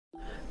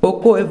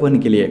Poco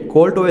F1 के लिए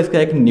Colt OS का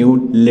एक न्यू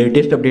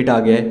लेटेस्ट अपडेट आ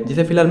गया है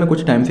जिसे फिलहाल मैं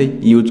कुछ टाइम से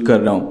यूज कर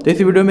रहा हूं। तो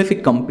इस वीडियो में इसकी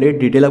कंप्लीट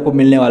डिटेल आपको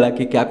मिलने वाला है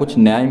कि क्या कुछ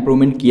नया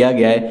इंप्रूवमेंट किया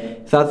गया है,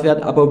 साथ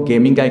साथ आपको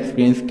गेमिंग का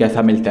एक्सपीरियंस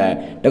कैसा मिलता है।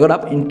 तो अगर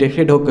आप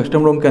इंटरेस्टेड हो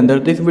कस्टम रोम के अंदर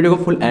तो इस वीडियो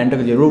को फुल एंड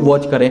तक जरूर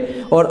वॉच करें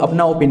और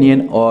अपना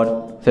ओपिनियन और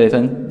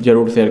सजेशन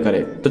जरूर शेयर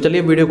करें। तो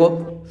चलिए वीडियो को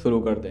शुरू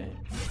करते हैं।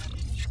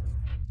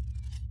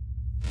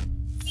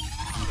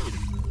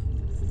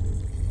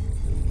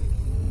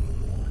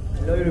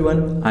 Hello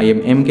everyone, I am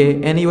MK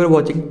and you are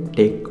watching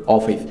take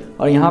office.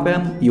 और यहाँ पे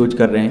हम यूज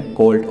कर रहे हैं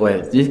कोल्ट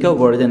OS जिसका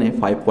वर्जन है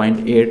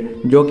 5.8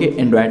 जो कि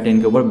एंड्रॉयड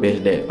 10 के ऊपर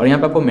बेस्ड है। और यहाँ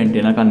पे आपको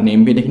मेंटेनर का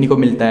नेम भी देखने को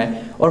मिलता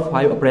है और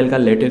 5 अप्रैल का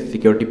लेटेस्ट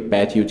सिक्योरिटी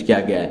पैच यूज किया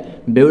गया है।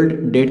 बिल्ड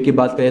डेट की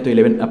बात करें तो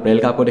 11 अप्रैल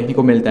का आपको देखने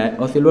को मिलता है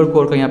और सिल्वर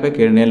कोर का यहाँ पे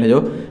कर्नेल है जो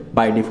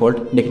बाय डिफॉल्ट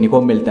देखने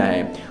को मिलता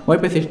है। वहीं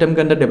पे सिस्टम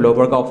के अंदर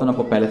डेवलपर का ऑप्शन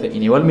आपको पहले से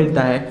इनेबल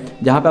मिलता है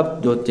जहाँ पे आप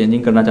जो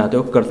चेंजिंग करना चाहते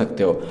हो कर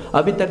सकते हो।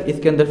 अभी तक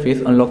इसके अंदर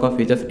फेस अनलॉक का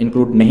फीचर्स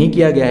इंक्लूड नहीं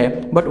किया गया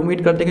है, बट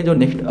उम्मीद करते हैं कि जो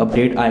नेक्स्ट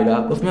अपडेट आएगा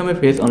उसमें हमें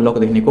फेस अनलॉक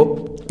देखने को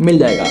मिल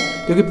जाएगा,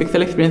 क्योंकि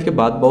पिक्सल एक्सपीरियंस के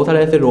बाद बहुत सारे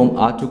ऐसे रोम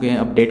आ चुके हैं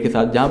अपडेट के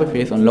साथ जहाँ पे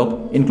फेस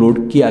अनलॉक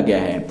इंक्लूड किया गया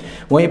है।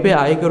 वहीं पे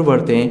आगे की ओर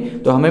बढ़ते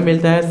हैं तो हमें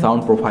मिलता है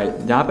साउंड प्रोफाइल,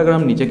 जहाँ पे अगर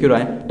हम नीचे की ओर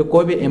आए तो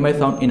कोई भी MI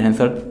साउंड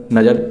इन्हेंसर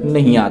नज़र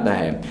नहीं आता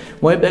है।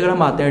 वहीं पे अगर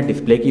हम आते हैं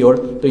डिस्प्ले की ओर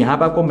तो यहाँ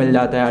पे आपको मिल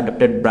जाता है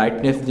अडेप्टेड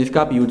ब्राइटनेस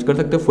जिसका आप यूज कर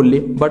सकते हो फुल्ली,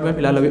 बट मैं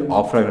फिलहाल अभी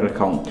ऑफ रख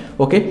रखा हूँ।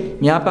 ओके,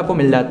 यहाँ पे आपको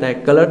मिल जाता है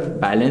कलर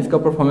बैलेंस का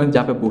परफॉर्मेंस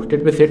जहाँ पे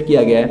बूस्टेड पे सेट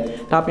किया गया है,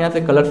 तो आप यहाँ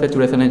से कलर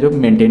सेचुरेशन है जो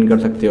मेंटेन कर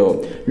सकते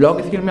हो।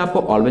 लॉक स्क्रीन में आपको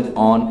ऑलवेज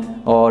ऑन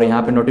और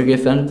यहाँ पे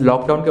नोटिफिकेशन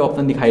लॉकडाउन के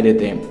ऑप्शन दिखाई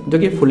देते हैं जो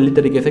कि फुल्ली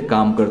तरीके से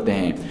काम करते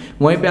हैं।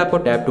 वहीं पे आपको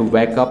टैप टू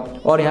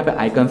बैकअप और यहाँ पे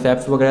आइकन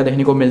एप्स वगैरह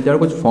देखने को मिलते हैं और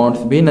कुछ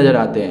फॉन्ट्स भी नजर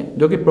आते हैं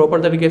जो कि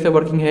प्रॉपर तरीके से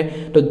वर्किंग है।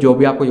 तो जो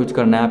भी आपको यूज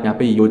करना है आप यहाँ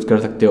पे यूज कर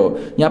सकते हो।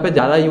 यहाँ पे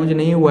ज़्यादा यूज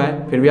नहीं हुआ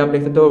है, फिर भी आप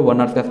देख सकते हो 1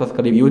 आवर्स के आसपास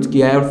करीब यूज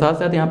किया है। और साथ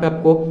साथ यहाँ पे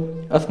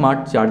आपको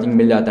स्मार्ट चार्जिंग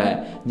मिल जाता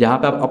है जहाँ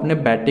पे आप अपने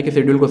बैटरी के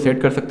शेड्यूल को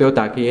सेट कर सकते हो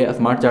ताकि ये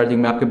स्मार्ट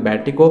चार्जिंग में आपके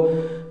बैटरी को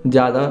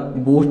ज़्यादा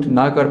बूस्ट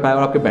ना कर पाए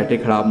और आपकी बैटरी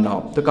ख़राब ना हो।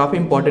 तो काफ़ी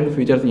इंपॉर्टेंट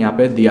फीचर्स यहाँ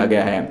पे दिया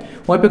गया है।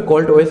 वहीं पे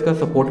कोल्ट OS का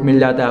सपोर्ट मिल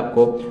जाता है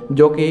आपको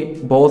जो कि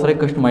बहुत सारे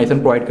कस्टमाइजेशन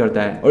प्रोवाइड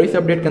करता है। और इस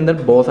अपडेट के अंदर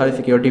बहुत सारे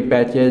security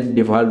patches,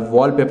 default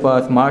wallpaper,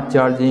 smart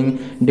charging,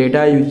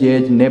 data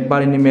usage, nap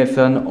बार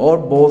एनिमेशन और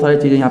बहुत सारी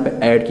चीज़ें यहाँ पे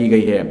ऐड की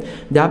गई है।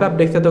 जहाँ पे आप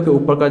देख सकते हो कि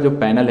ऊपर का जो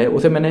पैनल है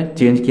उसे मैंने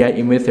चेंज किया है,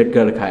 इमेज सेट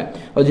कर रखा है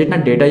और जितना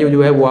डेटा यूज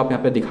हुआ है वो आप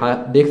यहाँ पे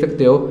देख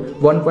सकते हो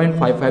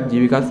 1.55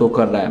 GB का शो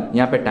कर रहा है।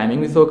 यहाँ पे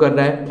टाइमिंग भी शो कर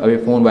रहा है, अभी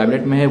फ़ोन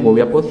वाइब्रेट में है वो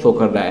भी आपको शो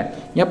कर रहा है।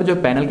 यहाँ पे जो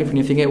पैनल की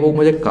फिनिशिंग है वो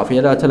मुझे काफ़ी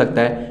ज़्यादा अच्छा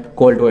लगता है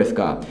कोल्ट OS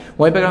का।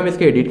 वहीं पर अगर हम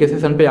इसके एडिट के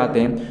सेशन पे आते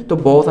हैं तो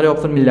बहुत सारे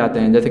ऑप्शन मिल जाते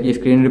हैं जैसे कि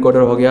स्क्रीन रिकॉर्डर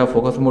हो गया,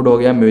 फोकस मोड हो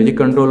गया, म्यूजिक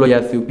कंट्रोल हो या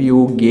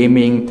CPU,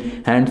 gaming,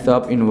 hands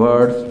up,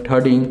 inverse,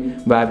 थर्डिंग,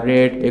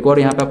 vibrate. एक और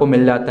यहाँ पे आपको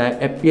मिल जाता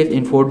है FPS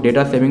info,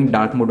 data saving,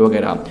 dark mode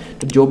वगैरह।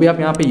 तो जो भी आप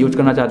यहाँ पे यूज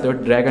करना चाहते हो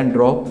ड्रैग एंड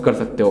ड्रॉप कर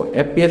सकते हो।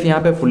 FPS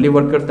यहाँ पे फुल्ली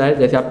वर्क करता है,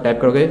 जैसे आप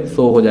टैप करोगे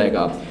शो हो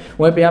जाएगा।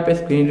 वहीं पे यहाँ पे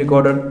स्क्रीन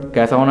रिकॉर्डर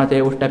कैसा होना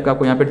चाहिए उस टाइप का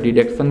आपको यहाँ पे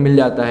डिटेक्शन मिल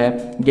जाता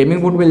है,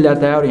 गेमिंग मोड मिल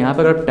जाता है। और यहाँ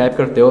पर अगर टैप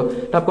करते हो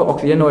तो आपको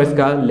ऑक्सीजन OS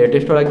का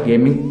लेटेस्ट वाला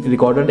गेमिंग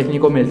रिकॉर्डर देखने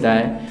को मिलता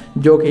है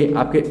जो कि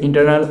आपके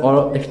इंटरनल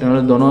और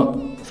एक्सटर्नल दोनों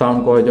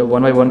साउंड को जो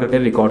 1 by 1 करके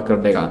रिकॉर्ड कर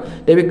देगा।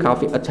 तो ये भी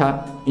काफ़ी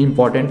अच्छा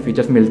इंपॉर्टेंट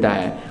फीचर्स मिलता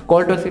है।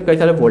 कोल्ट OS के कई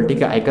सारे वोल्टी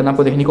के आइकन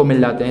आपको देखने को मिल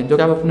जाते हैं जो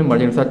कि आप अपने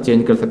मर्जी के साथ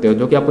चेंज कर सकते हो,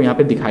 जो कि आपको यहाँ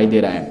पे दिखाई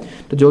दे रहा है।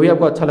 तो जो भी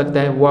आपको अच्छा लगता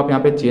है वो आप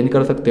यहाँ पे चेंज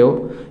कर सकते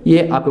हो,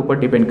 ये आपके ऊपर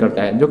डिपेंड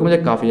करता है, जो कि मुझे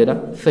काफ़ी ज़्यादा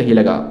सही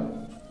लगा।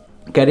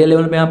 कैरियर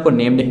लेवल पे आपको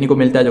नेम देखने को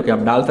मिलता है जो कि आप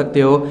डाल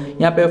सकते हो।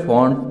 यहाँ पे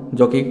फॉन्ट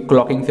जो कि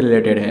क्लॉकिंग से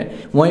रिलेटेड है।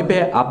 वहीं पे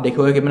आप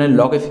देखोगे कि मैंने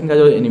लॉक स्क्रीन का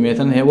जो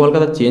एनिमेशन है वो हल्का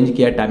सा चेंज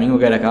किया है टाइमिंग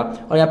वगैरह का,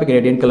 और यहाँ पे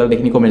ग्रेडियंट कलर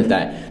देखने को मिलता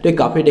है। तो ये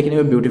काफ़ी देखने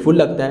में ब्यूटीफुल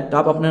लगता है, तो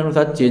आप अपने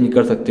अनुसार चेंज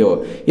कर सकते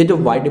हो। ये जो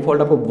बाय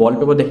डिफॉल्ट आपको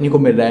वॉलपेपर देखने को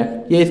मिल रहा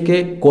है ये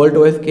इसके कोल्ट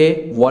OS के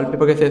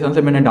वॉलपेपर के सेशन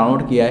से मैंने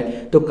डाउनलोड किया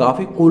है। तो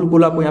काफ़ी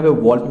कूल आपको यहाँ पे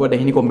वॉलपेपर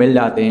देखने को मिल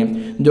जाते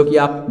हैं जो कि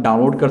आप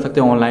डाउनलोड कर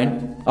सकते हो ऑनलाइन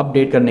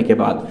अपडेट करने के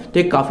बाद। तो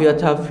एक काफ़ी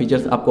अच्छा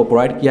फीचर्स आपको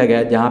प्रोवाइड किया गया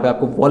है जहाँ पे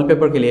आपको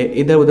वॉलपेपर के लिए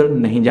इधर उधर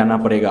नहीं जाना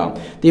पड़ेगा।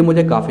 तो ये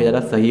मुझे काफ़ी ज़्यादा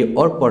सही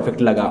और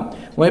परफेक्ट लगा।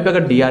 वहीं पे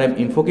अगर DRM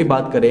इन्फो की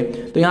बात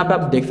करें तो यहाँ पे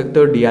आप देख सकते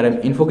हो DRM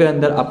इन्फो के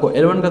अंदर आपको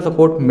L1 का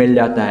सपोर्ट मिल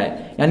जाता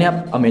है। यानी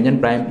आप अमेजन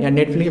प्राइम या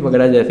नेटफ्लिक्स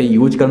वगैरह जैसे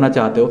यूज करना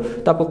चाहते हो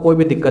तो आपको कोई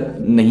भी दिक्कत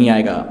नहीं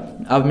आएगा।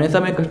 अब हमेशा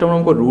मैं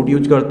कस्टमरों को रूट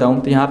यूज करता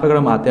हूँ, तो यहाँ पर अगर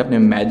हम आते हैं अपने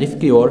मैजिक्स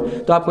की ओर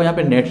तो आपको यहाँ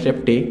पे नेट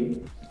सेफ्टी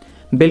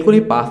बिल्कुल ही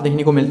पास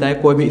देखने को मिलता है,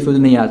 कोई भी इशूज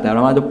नहीं आता है। और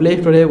हमारा जो प्ले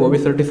स्टोर है वो भी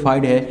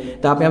सर्टिफाइड है,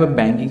 तो आप यहाँ पे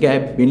बैंकिंग का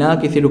ऐप बिना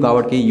किसी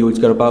रुकावट के यूज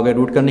कर पाओगे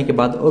रूट करने के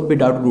बाद और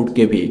विदाउट रूट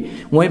के भी।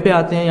 वहीं पे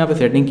आते हैं यहाँ पे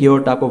सेटिंग की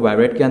ओर, तो आपको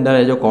वाइब्रेट के अंदर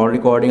है जो कॉल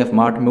रिकॉर्डिंग,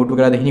 स्मार्ट म्यूट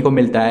वगैरह देखने को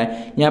मिलता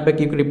है। यहाँ पे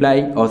क्विक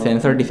रिप्लाई और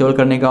सेंसर डिसेबल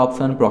करने का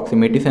ऑप्शन,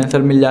 प्रॉक्सिमिटी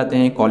सेंसर मिल जाते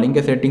हैं, कॉलिंग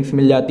के सेटिंग्स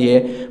मिल जाती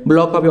है,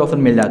 ब्लॉक का भी ऑप्शन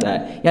मिल जाता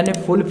है। यानी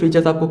फुल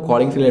फीचर्स आपको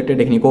कॉलिंग से रिलेटेड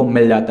देखने को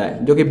मिल जाता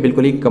है जो कि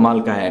बिल्कुल ही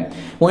कमाल का है।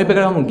 वहीं पर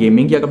अगर हम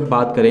गेमिंग की अगर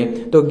बात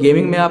करें तो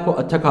गेमिंग में आपको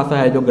अच्छा खासा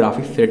है जो ग्राफिक्स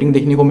सेटिंग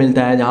देखने को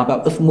मिलता है, जहाँ पर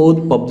आप स्मूथ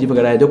PUBG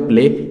वगैरह है जो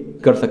प्ले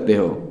कर सकते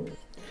हो।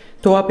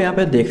 तो आप यहाँ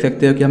पे देख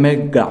सकते हो कि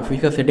हमें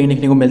ग्राफिक्स का सेटिंग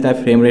देखने को मिलता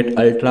है, फ्रेम रेट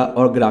अल्ट्रा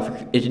और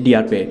ग्राफिक्स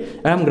HDR पे।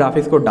 अगर हम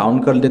ग्राफिक्स को डाउन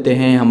कर देते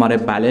हैं हमारे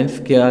बैलेंस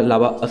के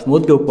अलावा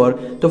स्मूथ के ऊपर,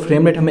 तो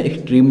फ्रेम रेट हमें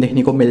एक्सट्रीम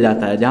देखने को मिल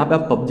जाता है, जहाँ पे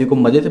आप पबजी को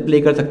मज़े से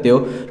प्ले कर सकते हो।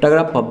 तो अगर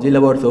आप पबजी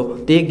लवर्स हो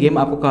तो ये गेम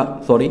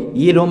आपको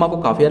ये रोम आपको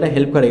काफ़ी ज़्यादा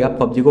हेल्प करेगा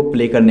पबजी को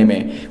प्ले करने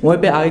में। वहीं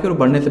पर आगे की ओर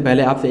बढ़ने से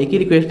पहले आपसे एक ही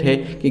रिक्वेस्ट है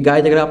कि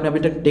गाइज अगर आपने अभी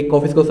तक टेक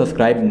ऑफिस को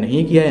सब्सक्राइब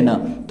नहीं किया है ना,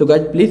 तो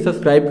गाइज प्लीज़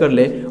सब्सक्राइब कर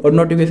ले और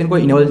नोटिफिकेशन को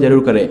इनेबल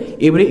जरूर करें।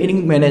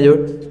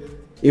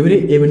 एवरी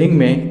इवनिंग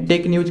में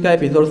टेक न्यूज़ का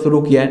एपिसोड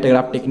शुरू किया है, तो अगर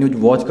आप टेक न्यूज़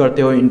वॉच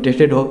करते हो,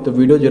 इंटरेस्टेड हो, तो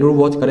वीडियो जरूर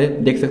वॉच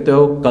करें। देख सकते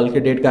हो कल के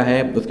डेट का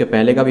है, उसके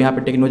पहले का भी यहाँ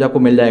पे टेक न्यूज़ आपको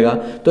मिल जाएगा।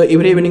 तो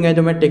एवरी इवनिंग है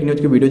जो मैं टेक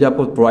न्यूज़ की वीडियोज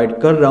आपको प्रोवाइड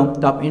कर रहा हूँ,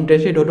 तो आप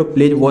इंटरेस्टेड हो तो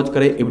प्लीज़ वॉच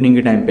करें इवनिंग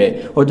के टाइम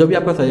पे, और जो भी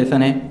आपका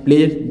सजेशन है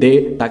प्लीज़ दे,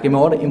 ताकि मैं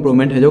और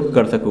इंप्रूवमेंट है जो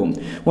कर सकूँ।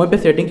 वहीं पर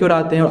सेटिंग की ओर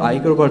आते हैं और आई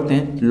की ओर बढ़ते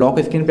हैं। लॉक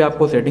स्क्रीन पर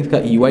आपको सेटिंग्स का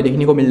EUI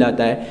देखने को मिल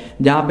जाता है,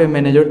 जहाँ पे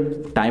मैंने जो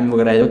टाइम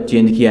वगैरह है जो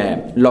चेंज किया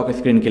है लॉक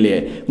स्क्रीन के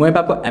लिए। वहीं पर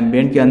आपको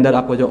एम्बियंट के अंदर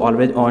आपको जो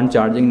always on,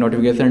 charging,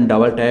 notification,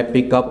 double tap,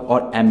 pickup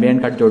और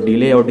एम्बियंट का जो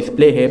डिले और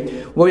डिस्प्ले है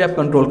वो भी आप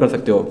कंट्रोल कर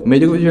सकते हो।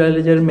 म्यूजिक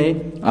विजुअलाइजर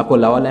में आपको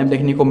लावा लैम्प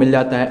देखने को मिल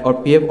जाता है,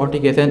 और PF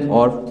ऑटिकेशन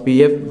और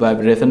PF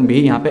वाइब्रेशन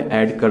भी यहाँ पे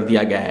ऐड कर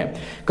दिया गया है।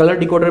 कलर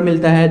डिकोडर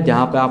मिलता है,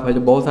 जहाँ पे आप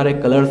जो बहुत सारे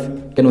कलर्स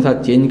के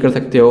अनुसार चेंज कर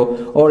सकते हो,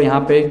 और यहाँ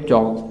पे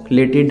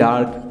चॉकलेटी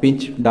डार्क,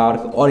 पिच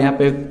डार्क और यहाँ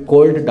पे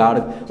कोल्ड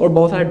डार्क और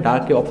बहुत सारे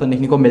डार्क के ऑप्शन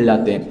देखने को मिल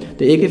जाते हैं।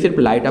 तो एक ही सिर्फ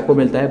लाइट आपको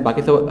मिलता है,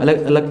 बाकी सब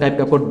अलग अलग टाइप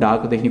का आपको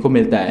डार्क देखने को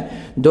मिलता है।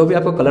 जो भी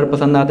आपको कलर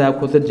पसंद आता है आप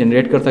खुद से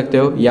जनरेट कर सकते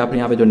हो, या फिर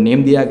यहाँ पे जो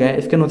नेम दिया गया है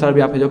इसके अनुसार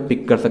भी आप जो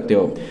पिक कर सकते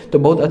हो। तो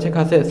बहुत अच्छे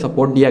खासे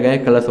सपोर्ट दिया गया है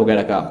कलर्स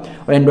वगैरह का।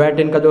 और एंड्रॉयड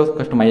 10 का जो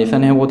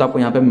कस्टमाइजेशन है वो तो आपको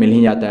यहाँ पे मिल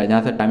ही जाता है,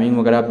 जहाँ से टाइमिंग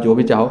वगैरह आप जो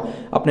भी चाहो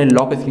अपने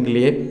लॉक स्क्रीन के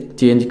लिए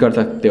चेंज कर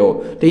सकते हो।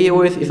 तो ये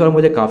OS इस बार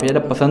मुझे काफ़ी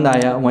ज़्यादा पसंद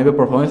आया, वहीं पे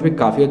परफॉर्मेंस भी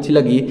काफ़ी अच्छी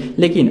लगी।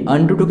 लेकिन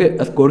AnTuTu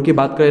के स्कोर की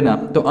बात करें ना,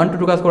 तो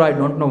AnTuTu का score I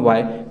don't know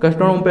why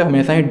customer home पे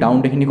हमेशा ही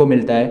डाउन देखने को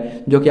मिलता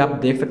है, जो कि आप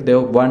देख सकते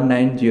हो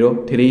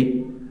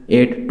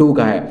 190,382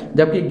 का है,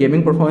 जबकि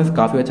गेमिंग परफॉर्मेंस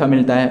काफ़ी अच्छा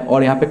मिलता है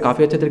और यहाँ पे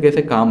काफ़ी अच्छे तरीके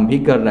से काम भी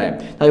कर रहा है।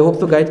 आई होप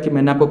सो गाइज कि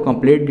मैंने आपको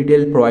कंप्लीट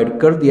डिटेल प्रोवाइड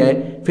कर दिया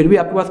है। फिर भी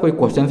आपके पास कोई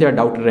क्वेश्चन या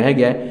डाउट रह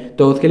गया है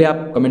तो उसके लिए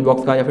आप कमेंट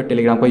बॉक्स का या फिर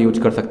टेलीग्राम का यूज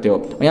कर सकते हो।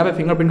 और यहाँ पे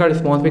फिंगरप्रिंट का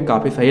रिस्पॉन्स भी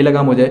काफ़ी सही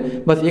लगा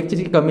मुझे, बस एक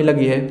चीज़ की कमी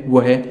लगी है, वो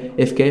है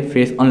इसके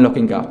फेस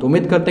अनलॉकिंग का। तो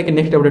उम्मीद करते हैं कि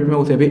नेक्स्ट अपडेट में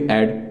उसे भी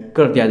ऐड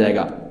कर दिया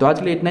जाएगा। तो आज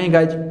के लिए इतना ही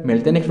गाइज,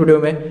 मिलते हैं नेक्स्ट वीडियो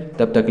में,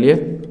 तब तक लिए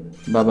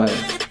बाय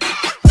बाय।